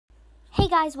Hey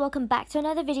guys, welcome back to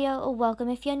another video, or welcome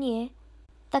if you're new.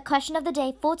 The question of the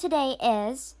day for today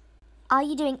is, are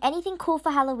you doing anything cool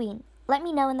for Halloween? Let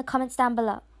me know in the comments down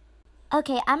below.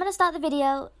 Okay, I'm gonna start the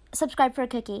video. Subscribe for a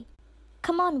cookie.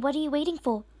 Come on, what are you waiting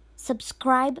for?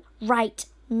 Subscribe right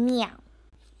now.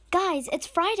 Guys, it's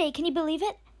Friday, can you believe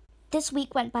it? This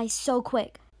week went by so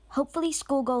quick. Hopefully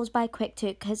school goes by quick too,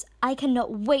 because I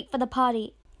cannot wait for the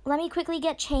party. Let me quickly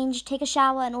get changed, take a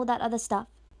shower, and all that other stuff.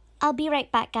 I'll be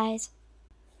right back, guys.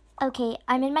 Okay,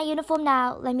 I'm in my uniform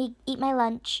now. Let me eat my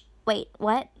lunch. Wait,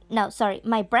 what? No, sorry,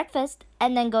 my breakfast,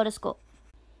 and then go to school.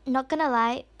 Not gonna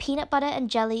lie, peanut butter and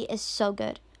jelly is so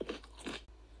good.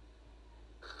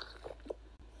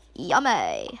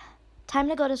 Yummy! Time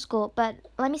to go to school, but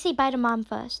let me say bye to Mom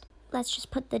first. Let's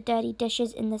just put the dirty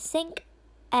dishes in the sink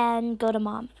and go to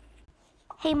Mom.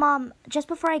 Hey Mom, just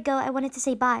before I go, I wanted to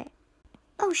say bye.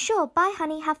 Oh sure, bye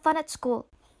honey, have fun at school.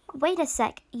 Wait a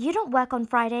sec, you don't work on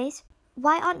Fridays.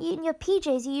 Why aren't you in your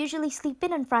PJs? You usually sleep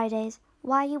in on Fridays.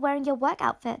 Why are you wearing your work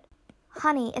outfit?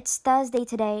 Honey, it's Thursday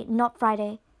today, not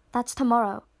Friday. That's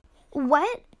tomorrow.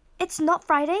 What? It's not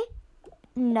Friday?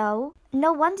 No.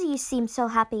 No wonder you seem so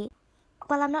happy.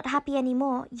 Well, I'm not happy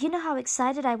anymore. You know how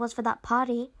excited I was for that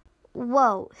party.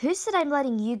 Whoa, who said I'm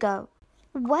letting you go?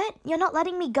 What? You're not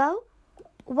letting me go?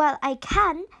 Well, I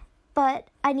can, but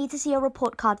I need to see your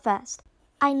report card first.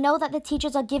 I know that the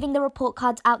teachers are giving the report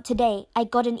cards out today. I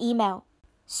got an email.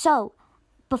 So,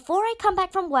 before I come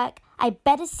back from work, I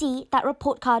better see that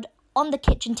report card on the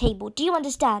kitchen table. Do you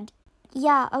understand?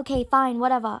 Yeah, okay, fine,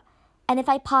 whatever. And if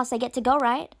I pass, I get to go,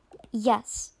 right?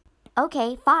 Yes.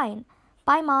 Okay, fine.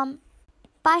 Bye, Mom.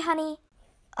 Bye, honey.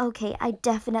 Okay, I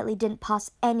definitely didn't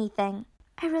pass anything.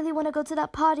 I really want to go to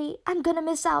that party. I'm gonna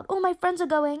miss out. All my friends are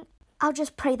going. I'll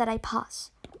just pray that I pass.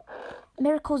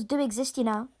 Miracles do exist, you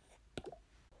know.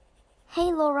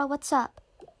 Hey Laura, what's up?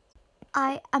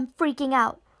 I'm freaking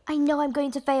out. I know I'm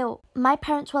going to fail. My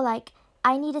parents were like,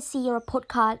 I need to see your report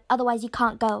card, otherwise you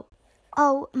can't go.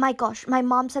 Oh my gosh, my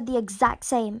mom said the exact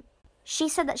same. She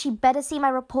said that she better see my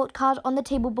report card on the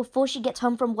table before she gets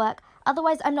home from work,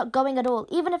 otherwise I'm not going at all,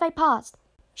 even if I passed.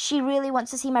 She really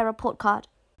wants to see my report card.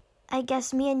 I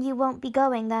guess me and you won't be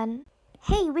going then.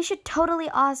 Hey, we should totally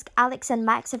ask Alex and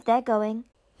Max if they're going.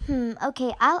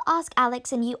 Okay, I'll ask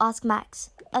Alex and you ask Max.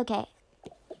 Okay.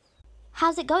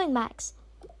 How's it going, Max?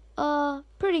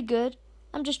 Pretty good.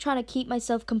 I'm just trying to keep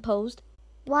myself composed.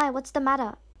 Why, what's the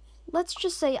matter? Let's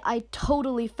just say I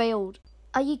totally failed.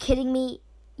 Are you kidding me?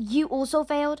 You also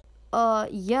failed?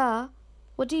 Yeah.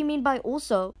 What do you mean by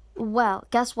also? Well,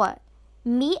 guess what?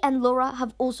 Me and Laura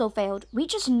have also failed. We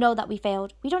just know that we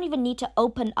failed. We don't even need to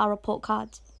open our report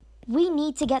cards. We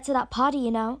need to get to that party,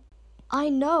 you know? I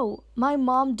know. My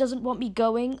mom doesn't want me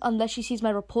going unless she sees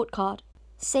my report card.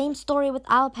 Same story with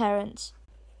our parents.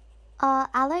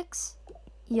 Alex?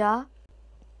 Yeah?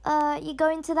 You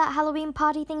going to that Halloween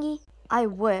party thingy? I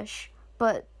wish,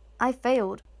 but I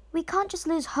failed. We can't just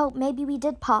lose hope. Maybe we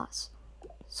did pass.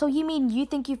 So you mean you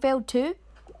think you failed too?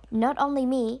 Not only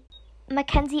me.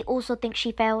 Mackenzie also thinks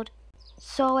she failed.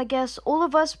 So I guess all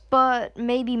of us, but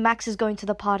maybe Max is going to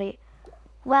the party.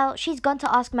 Well, she's gone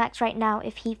to ask Max right now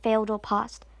if he failed or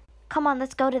passed. Come on,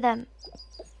 let's go to them.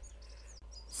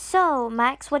 So,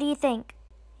 Max, what do you think?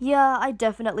 Yeah, I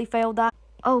definitely failed that.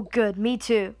 Oh, good, me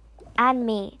too. And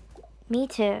me. Me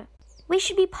too. We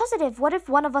should be positive. What if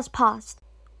one of us passed?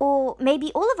 Or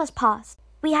maybe all of us passed?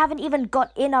 We haven't even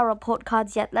got in our report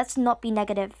cards yet. Let's not be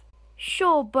negative.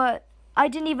 Sure, but I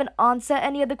didn't even answer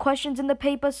any of the questions in the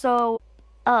paper, so...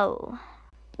 Oh.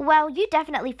 Well, you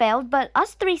definitely failed, but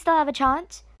us three still have a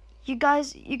chance. You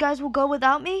guys will go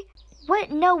without me?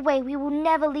 What? No way. We will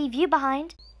never leave you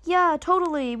behind. Yeah,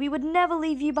 totally. We would never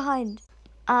leave you behind.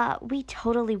 We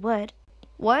totally would.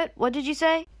 What? What did you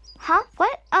say? Huh?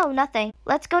 What? Oh, nothing.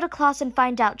 Let's go to class and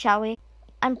find out, shall we?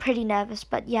 I'm pretty nervous,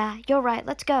 but yeah, you're right.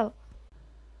 Let's go.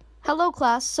 Hello,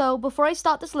 class. So, before I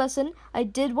start this lesson, I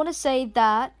did want to say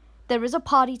that there is a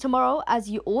party tomorrow, as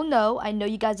you all know. I know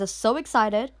you guys are so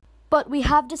excited. But we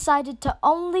have decided to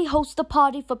only host the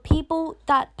party for people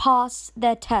that pass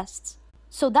their tests.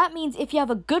 So that means if you have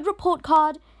a good report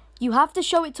card, you have to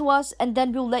show it to us and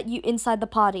then we'll let you inside the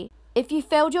party. If you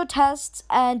failed your tests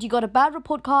and you got a bad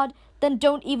report card, then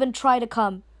don't even try to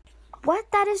come. What?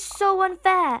 That is so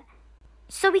unfair.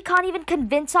 So we can't even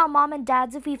convince our mom and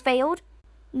dads if we failed?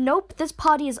 Nope, this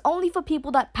party is only for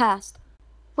people that passed.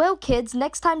 Well, kids,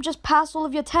 next time just pass all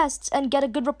of your tests and get a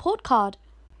good report card.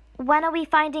 When are we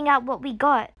finding out what we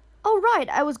got? Oh, right,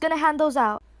 I was gonna hand those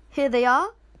out. Here they are.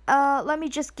 Let me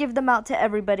just give them out to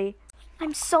everybody.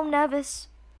 I'm so nervous.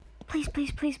 Please,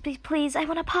 please, please, please, please. I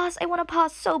want to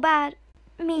pass so bad.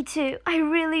 Me too. I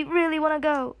really, really want to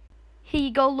go. Here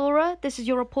you go, Laura. This is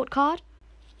your report card.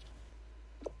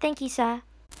 Thank you, sir.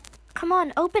 Come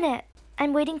on, open it.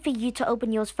 I'm waiting for you to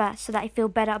open yours first so that I feel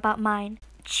better about mine.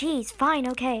 Jeez, fine,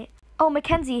 okay. Oh,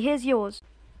 Mackenzie, here's yours.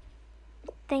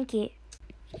 Thank you.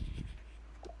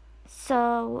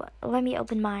 So, let me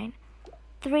open mine.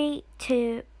 3,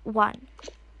 2, 1.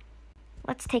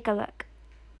 Let's take a look.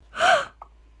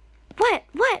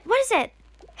 What is it?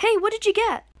 Hey, what did you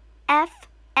get? F,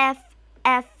 F,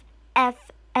 F, F,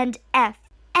 and F.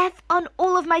 F on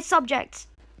all of my subjects.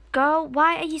 Girl,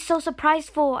 why are you so surprised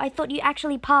for? I thought you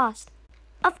actually passed.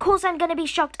 Of course I'm gonna be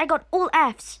shocked. I got all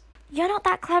Fs. You're not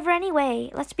that clever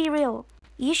anyway. Let's be real.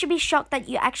 You should be shocked that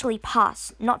you actually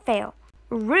pass, not fail.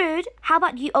 Rude. How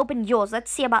about you open yours?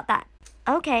 Let's see about that.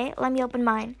 Okay, let me open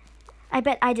mine. I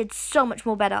bet I did so much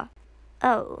more better.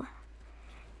 Oh.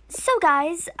 So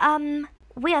guys,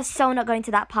 we are so not going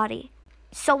to that party.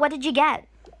 So what did you get?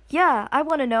 Yeah, I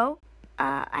want to know.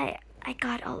 I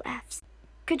got all Fs.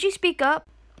 Could you speak up?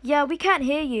 Yeah, we can't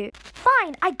hear you.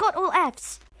 Fine, I got all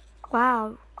Fs.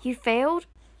 Wow, you failed?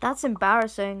 That's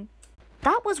embarrassing.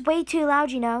 That was way too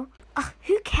loud, you know.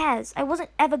 Who cares? I wasn't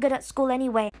ever good at school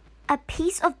anyway. A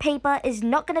piece of paper is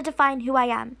not going to define who I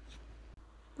am.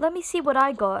 Let me see what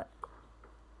I got.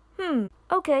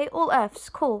 Okay, all Fs,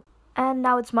 cool. And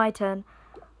now it's my turn.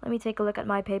 Let me take a look at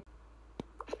my paper.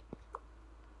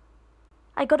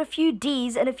 I got a few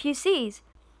Ds and a few Cs.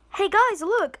 Hey guys,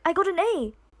 look, I got an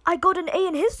A. I got an A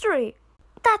in history.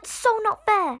 That's so not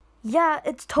fair. Yeah,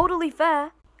 it's totally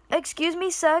fair. Excuse me,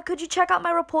 sir, could you check out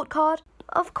my report card?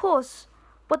 Of course.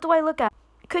 What do I look at?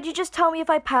 Could you just tell me if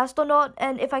I passed or not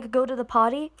and if I could go to the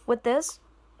party with this?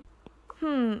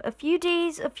 A few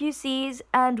Ds, a few Cs,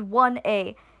 and 1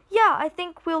 A. Yeah, I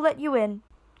think we'll let you in.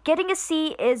 Getting a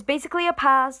C is basically a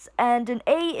pass and an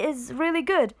A is really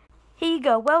good. Here you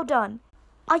go, well done.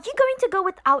 Are you going to go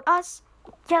without us?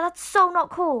 Yeah, that's so not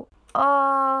cool.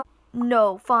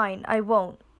 No, fine, I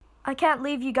won't. I can't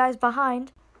leave you guys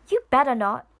behind. You better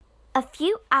not. A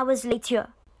few hours later.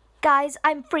 Guys,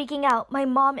 I'm freaking out. My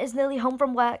mom is nearly home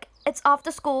from work. It's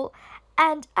after school,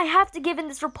 and I have to give in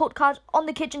this report card on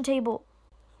the kitchen table.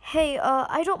 Hey,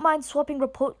 I don't mind swapping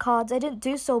report cards. I didn't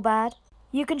do so bad.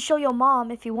 You can show your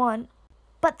mom if you want.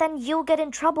 But then you'll get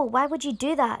in trouble. Why would you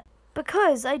do that?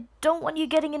 Because I don't want you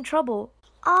getting in trouble.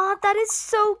 Ah, that is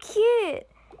so cute.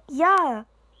 Yeah.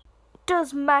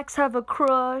 Does Max have a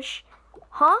crush?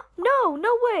 Huh? No,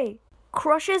 no way.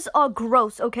 Crushes are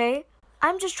gross, okay?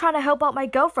 I'm just trying to help out my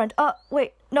girlfriend.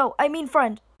 Wait, no, I mean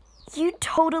friend. You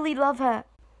totally love her.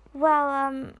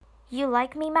 Well, you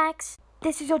like me, Max?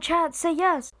 This is your chance, say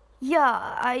yes.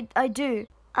 Yeah, I do.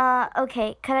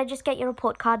 Okay, could I just get your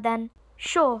report card then?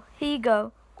 Sure, here you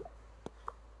go.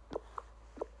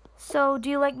 So, do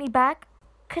you like me back?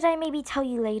 Could I maybe tell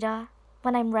you later,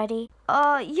 when I'm ready?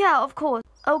 Yeah, of course.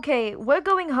 Okay, we're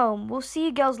going home. We'll see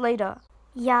you girls later.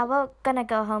 Yeah, we're gonna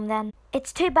go home then.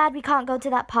 It's too bad we can't go to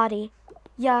that party.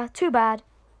 Yeah, too bad.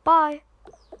 Bye.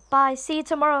 Bye, see you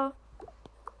tomorrow.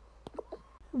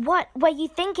 What were you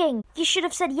thinking? You should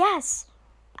have said yes.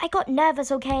 I got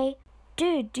nervous, okay?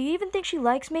 Dude, do you even think she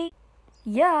likes me?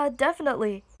 Yeah,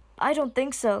 definitely. I don't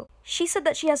think so. She said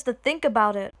that she has to think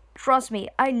about it. Trust me,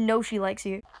 I know she likes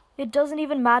you. It doesn't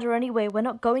even matter anyway, we're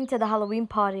not going to the Halloween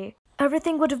party.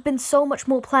 Everything would have been so much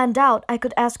more planned out. I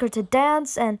could ask her to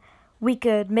dance and we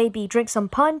could maybe drink some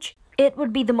punch. It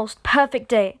would be the most perfect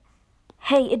day.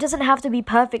 Hey, it doesn't have to be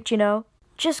perfect, you know.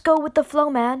 Just go with the flow,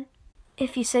 man.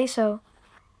 If you say so.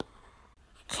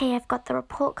 Okay, I've got the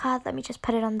report card. Let me just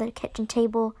put it on the kitchen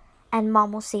table and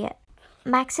Mom will see it.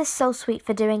 Max is so sweet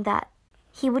for doing that.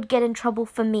 He would get in trouble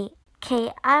for me.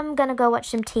 Okay, I'm gonna go watch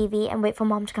some TV and wait for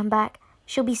Mom to come back.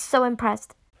 She'll be so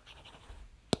impressed.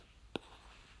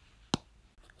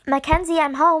 Mackenzie,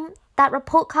 I'm home. That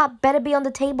report card better be on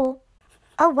the table.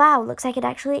 Oh wow, looks like it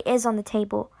actually is on the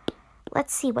table.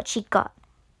 Let's see what she got.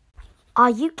 Are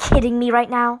you kidding me right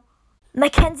now?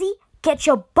 Mackenzie, get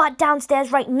your butt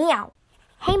downstairs right now.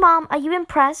 Hey Mom, are you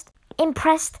impressed?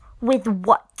 Impressed with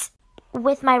what?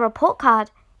 With my report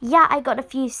card. Yeah, I got a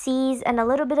few C's and a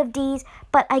little bit of D's,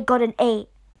 but I got an A.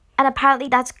 And apparently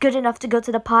that's good enough to go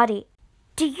to the party.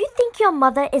 Do you think your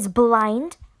mother is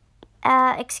blind?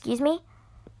 Excuse me?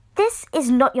 This is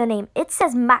not your name. It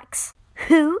says Max.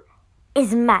 Who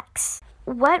is Max?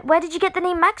 Where did you get the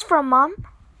name Max from, Mom?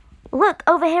 Look,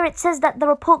 over here it says that the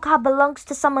report card belongs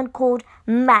to someone called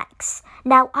Max.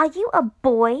 Now, are you a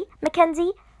boy,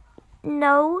 Mackenzie?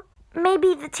 No.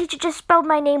 Maybe the teacher just spelled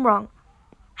my name wrong.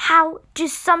 How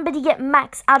does somebody get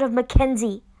Max out of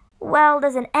Mackenzie? Well,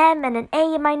 there's an M and an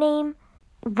A in my name.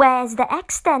 Where's the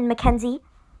X then, Mackenzie?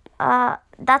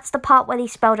 That's the part where they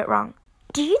spelled it wrong.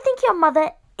 Do you think your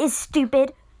mother is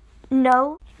stupid.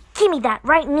 No. Give me that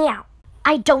right now.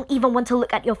 I don't even want to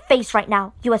look at your face right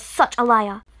now. You are such a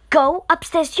liar. Go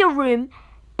upstairs to your room,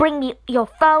 bring me your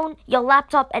phone, your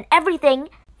laptop, and everything,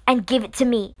 and give it to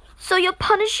me. So you're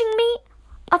punishing me?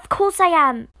 Of course I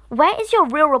am. Where is your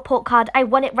real report card? I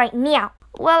want it right now.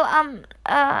 Well,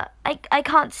 I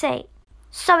can't say.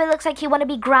 So it looks like you want to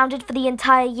be grounded for the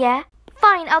entire year?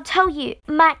 Fine, I'll tell you.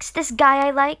 Max, this guy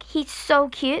I like, he's so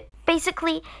cute.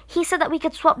 Basically, he said that we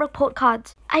could swap report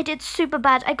cards. I did super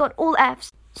bad. I got all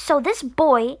Fs. So this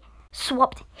boy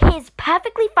swapped his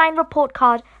perfectly fine report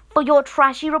card for your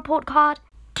trashy report card?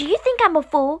 Do you think I'm a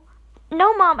fool?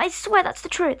 No, Mom, I swear that's the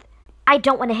truth. I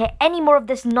don't want to hear any more of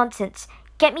this nonsense.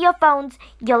 Get me your phones,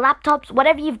 your laptops,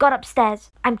 whatever you've got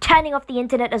upstairs. I'm turning off the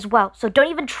internet as well, so don't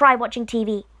even try watching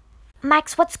TV.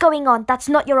 Max, what's going on? That's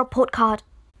not your report card.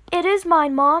 It is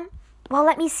mine, Mom. Well,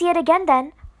 let me see it again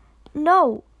then.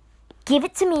 No. Give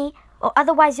it to me, or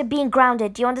otherwise you're being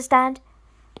grounded. Do you understand?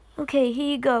 Okay,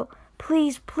 here you go.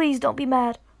 Please, please don't be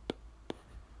mad.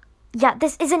 Yeah,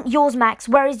 this isn't yours, Max.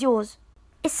 Where is yours?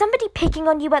 Is somebody picking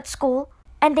on you at school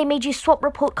and they made you swap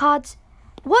report cards?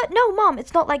 What? No, Mom,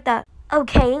 it's not like that.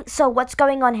 Okay, so what's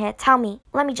going on here? Tell me.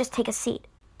 Let me just take a seat.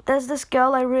 There's this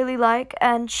girl I really like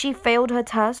and she failed her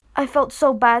test. I felt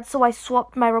so bad, so I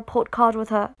swapped my report card with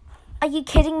her. Are you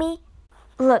kidding me?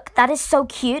 Look, that is so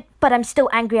cute, but I'm still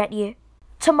angry at you.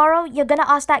 Tomorrow, you're gonna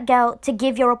ask that girl to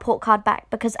give your report card back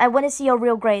because I want to see your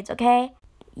real grades, okay?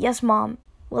 Yes, Mom.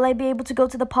 Will I be able to go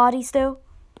to the party still?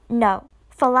 No.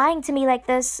 For lying to me like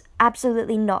this,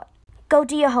 absolutely not. Go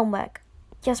do your homework.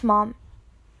 Yes, Mom.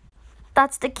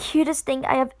 That's the cutest thing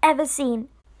I have ever seen.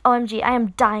 OMG, I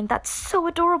am dying. That's so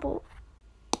adorable.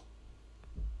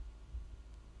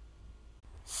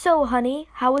 So, honey,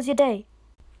 how was your day?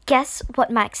 Guess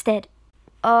what Max did?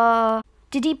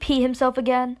 Did he pee himself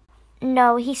again?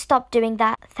 No, he stopped doing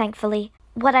that, thankfully.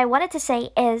 What I wanted to say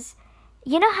is,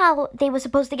 you know how they were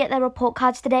supposed to get their report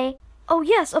cards today? Oh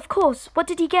yes, of course. What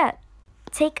did he get?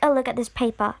 Take a look at this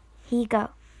paper. Here you go.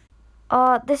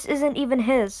 This isn't even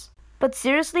his. But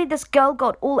seriously, this girl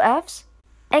got all Fs?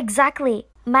 Exactly.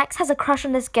 Max has a crush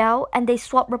on this girl and they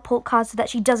swap report cards so that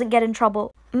she doesn't get in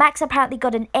trouble. Max apparently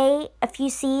got an A, a few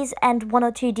Cs, and 1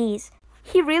 or 2 Ds.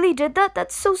 He really did that?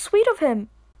 That's so sweet of him.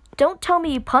 Don't tell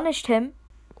me you punished him.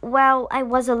 Well, I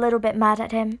was a little bit mad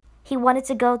at him. He wanted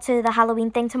to go to the Halloween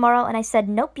thing tomorrow and I said,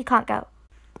 nope, you can't go.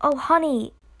 Oh,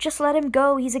 honey, just let him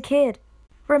go. He's a kid.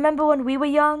 Remember when we were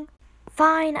young?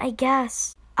 Fine, I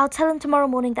guess. I'll tell him tomorrow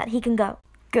morning that he can go.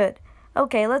 Good.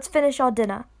 Okay, let's finish our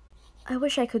dinner. I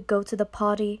wish I could go to the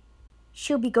party.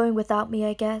 She'll be going without me,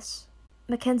 I guess.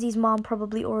 Mackenzie's mom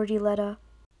probably already let her.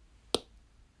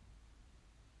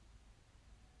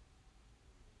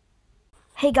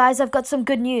 Hey guys, I've got some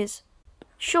good news.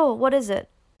 Sure, what is it?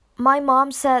 My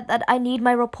mom said that I need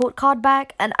my report card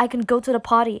back and I can go to the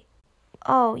party.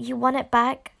 Oh, you want it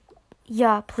back?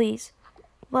 Yeah, please.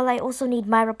 Well, I also need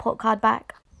my report card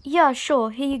back. Yeah,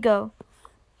 sure, here you go.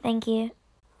 Thank you.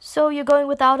 So you're going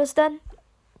without us then?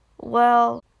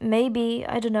 Well, maybe,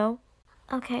 I don't know.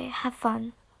 Okay, have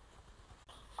fun.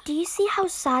 Do you see how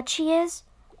sad she is?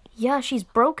 Yeah, she's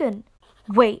broken.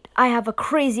 Wait, I have a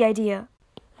crazy idea.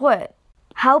 What?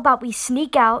 How about we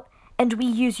sneak out and we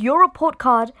use your report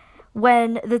card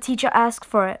when the teacher asks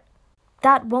for it?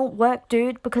 That won't work,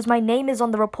 dude, because my name is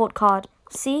on the report card.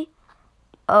 See?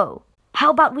 Oh. How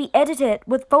about we edit it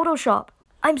with Photoshop?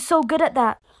 I'm so good at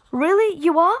that. Really?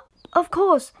 You are? Of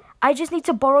course. I just need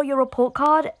to borrow your report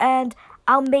card and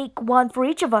I'll make one for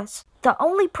each of us. The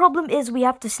only problem is we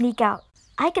have to sneak out.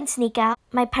 I can sneak out.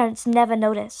 My parents never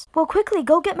notice. Well, quickly,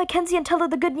 go get Mackenzie and tell her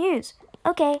the good news.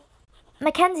 Okay.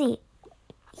 Mackenzie.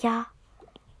 Yeah?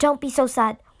 Don't be so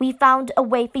sad. We found a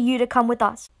way for you to come with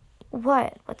us.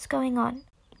 What? What's going on?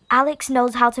 Alex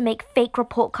knows how to make fake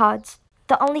report cards.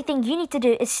 The only thing you need to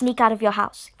do is sneak out of your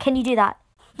house. Can you do that?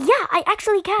 Yeah, I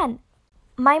actually can.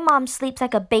 My mom sleeps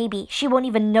like a baby. She won't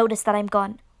even notice that I'm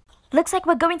gone. Looks like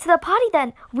we're going to the party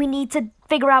then. We need to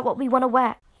figure out what we want to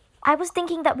wear. I was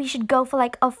thinking that we should go for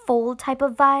like a fall type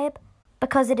of vibe,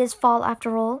 because it is fall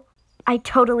after all. I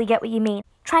totally get what you mean.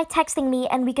 Try texting me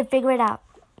and we can figure it out.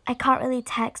 I can't really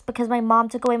text because my mom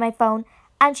took away my phone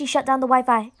and she shut down the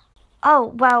Wi-Fi.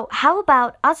 Oh, well, how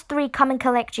about us 3 come and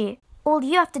collect you? All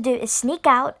you have to do is sneak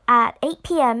out at 8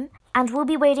 p.m. and we'll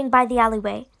be waiting by the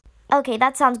alleyway. Okay,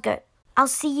 that sounds good. I'll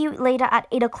see you later at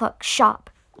 8 o'clock sharp.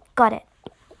 Got it.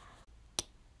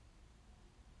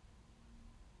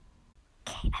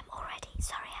 Okay, I'm all ready.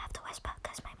 Sorry, I have to whisper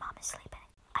because my mom is sleeping.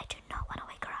 I do not want to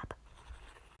wake her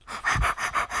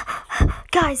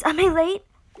up. Guys, am I late?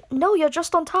 No, you're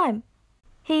just on time.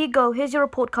 Here you go. Here's your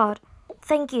report card.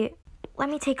 Thank you. Let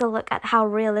me take a look at how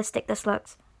realistic this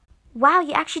looks. Wow,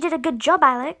 you actually did a good job,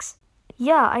 Alex.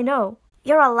 Yeah, I know.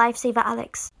 You're a lifesaver,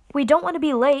 Alex. We don't want to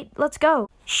be late. Let's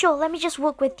go. Sure, let me just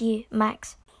walk with you,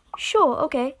 Max. Sure,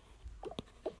 okay.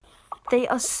 They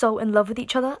are so in love with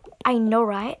each other. I know,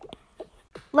 right?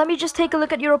 Let me just take a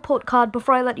look at your report card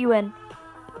before I let you in.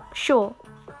 Sure.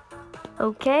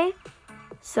 Okay.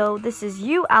 So this is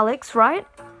you, Alex, right?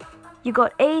 You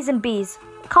got A's and B's.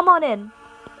 Come on in.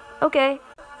 Okay.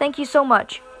 Thank you so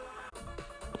much.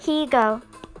 Here you go.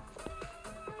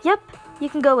 Yep, you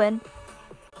can go in.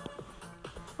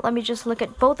 Let me just look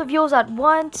at both of yours at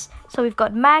once. So we've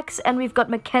got Max and we've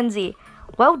got Mackenzie.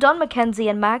 Well done, Mackenzie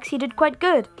and Max. You did quite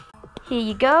good. Here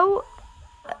you go.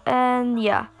 And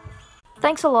yeah.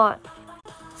 Thanks a lot.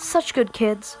 Such good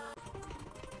kids.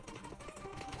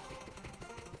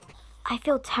 I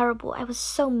feel terrible. I was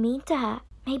so mean to her.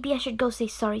 Maybe I should go say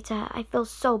sorry to her. I feel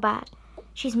so bad.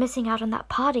 She's missing out on that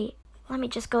party. Let me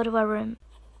just go to her room.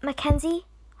 Mackenzie?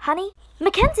 Honey?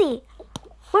 Mackenzie!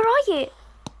 Where are you?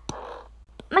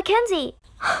 Mackenzie!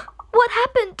 What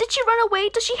happened? Did she run away?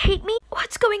 Does she hate me?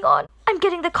 What's going on? I'm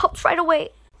getting the cops right away.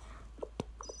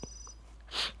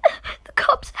 The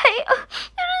cops, hey.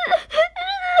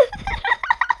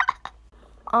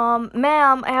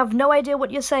 Ma'am, I have no idea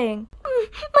what you're saying.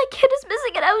 My kid is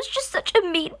missing and I was just such a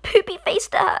mean, poopy face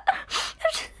to her.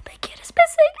 My kid is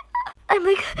missing. I'm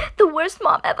like the worst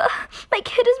mom ever. My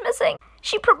kid is missing.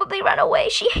 She probably ran away.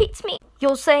 She hates me.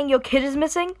 You're saying your kid is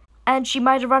missing? And she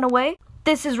might have run away?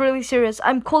 This is really serious.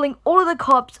 I'm calling all of the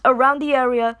cops around the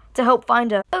area to help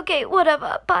find her. Okay,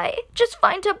 whatever. Bye. Just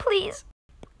find her, please.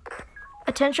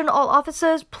 Attention all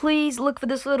officers, please look for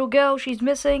this little girl. She's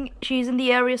missing. She's in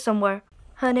the area somewhere.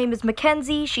 Her name is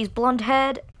Mackenzie. She's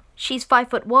blonde-haired. She's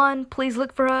 5'1". Please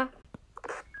look for her.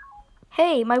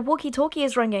 Hey, my walkie-talkie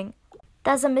is ringing.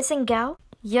 There's a missing girl?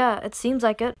 Yeah, it seems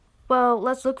like it. Well,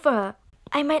 let's look for her.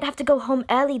 I might have to go home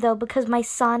early though because my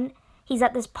son, he's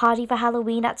at this party for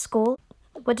Halloween at school.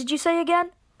 What did you say again?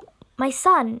 My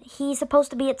son, he's supposed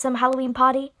to be at some Halloween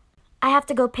party. I have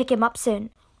to go pick him up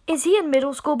soon. Is he in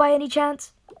middle school by any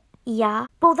chance? Yeah.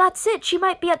 Well, that's it. She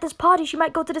might be at this party. She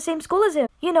might go to the same school as him.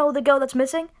 You know, the girl that's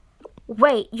missing.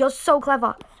 Wait, you're so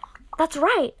clever. That's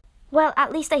right. Well,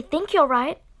 at least I think you're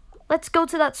right. Let's go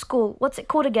to that school. What's it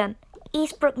called again?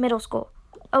 Eastbrook Middle School.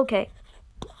 Okay.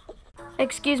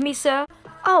 Excuse me, sir.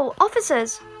 Oh,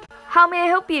 officers. How may I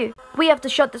help you? We have to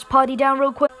shut this party down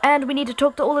real quick, and we need to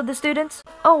talk to all of the students.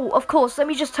 Oh, of course. Let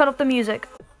me just turn off the music.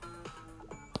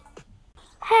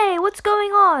 Hey, what's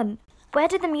going on? Where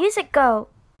did the music go?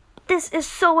 This is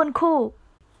so uncool.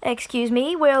 Excuse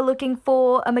me, we're looking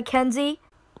for a Mackenzie.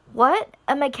 What?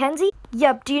 A Mackenzie?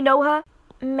 Yep, do you know her?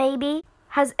 Maybe.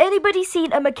 Has anybody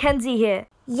seen a Mackenzie here?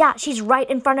 Yeah, she's right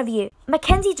in front of you.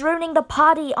 Mackenzie's ruining the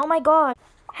party. Oh my god.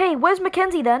 Hey, where's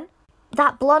Mackenzie then?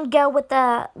 That blonde girl with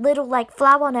the little,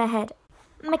 flower on her head.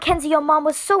 Mackenzie, your mom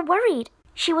was so worried.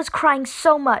 She was crying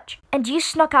so much. And you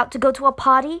snuck out to go to a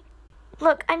party?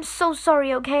 Look, I'm so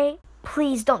sorry, okay?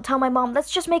 Please don't tell my mom.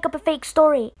 Let's just make up a fake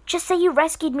story. Just say you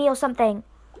rescued me or something.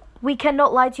 We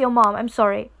cannot lie to your mom. I'm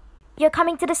sorry. You're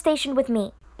coming to the station with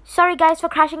me. Sorry, guys, for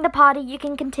crashing the party. You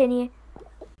can continue.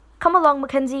 Come along,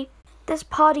 Mackenzie. This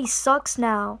party sucks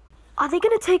now. Are they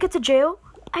gonna take her to jail?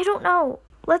 I don't know.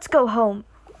 Let's go home.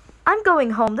 I'm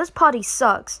going home. This party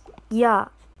sucks. Yeah.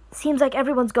 Seems like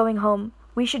everyone's going home.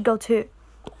 We should go too.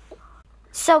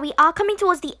 So we are coming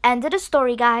towards the end of the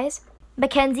story, guys.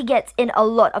 Mackenzie gets in a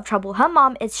lot of trouble. Her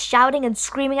mom is shouting and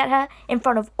screaming at her in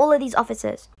front of all of these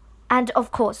officers. And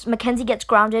of course, Mackenzie gets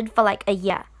grounded for a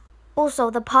year. Also,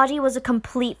 the party was a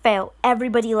complete fail.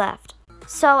 Everybody left.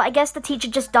 So I guess the teacher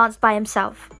just danced by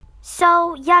himself.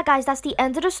 So yeah, guys, that's the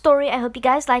end of the story. I hope you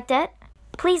guys liked it.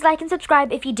 Please like and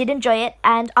subscribe if you did enjoy it,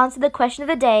 and answer the question of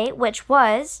the day, which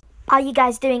was, are you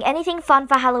guys doing anything fun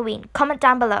for Halloween? Comment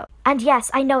down below. And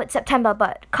yes, I know it's September,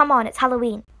 but come on, it's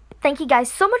Halloween. Thank you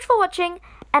guys so much for watching,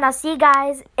 and I'll see you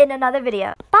guys in another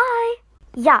video. Bye!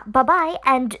 Yeah, bye-bye,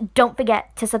 and don't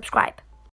forget to subscribe.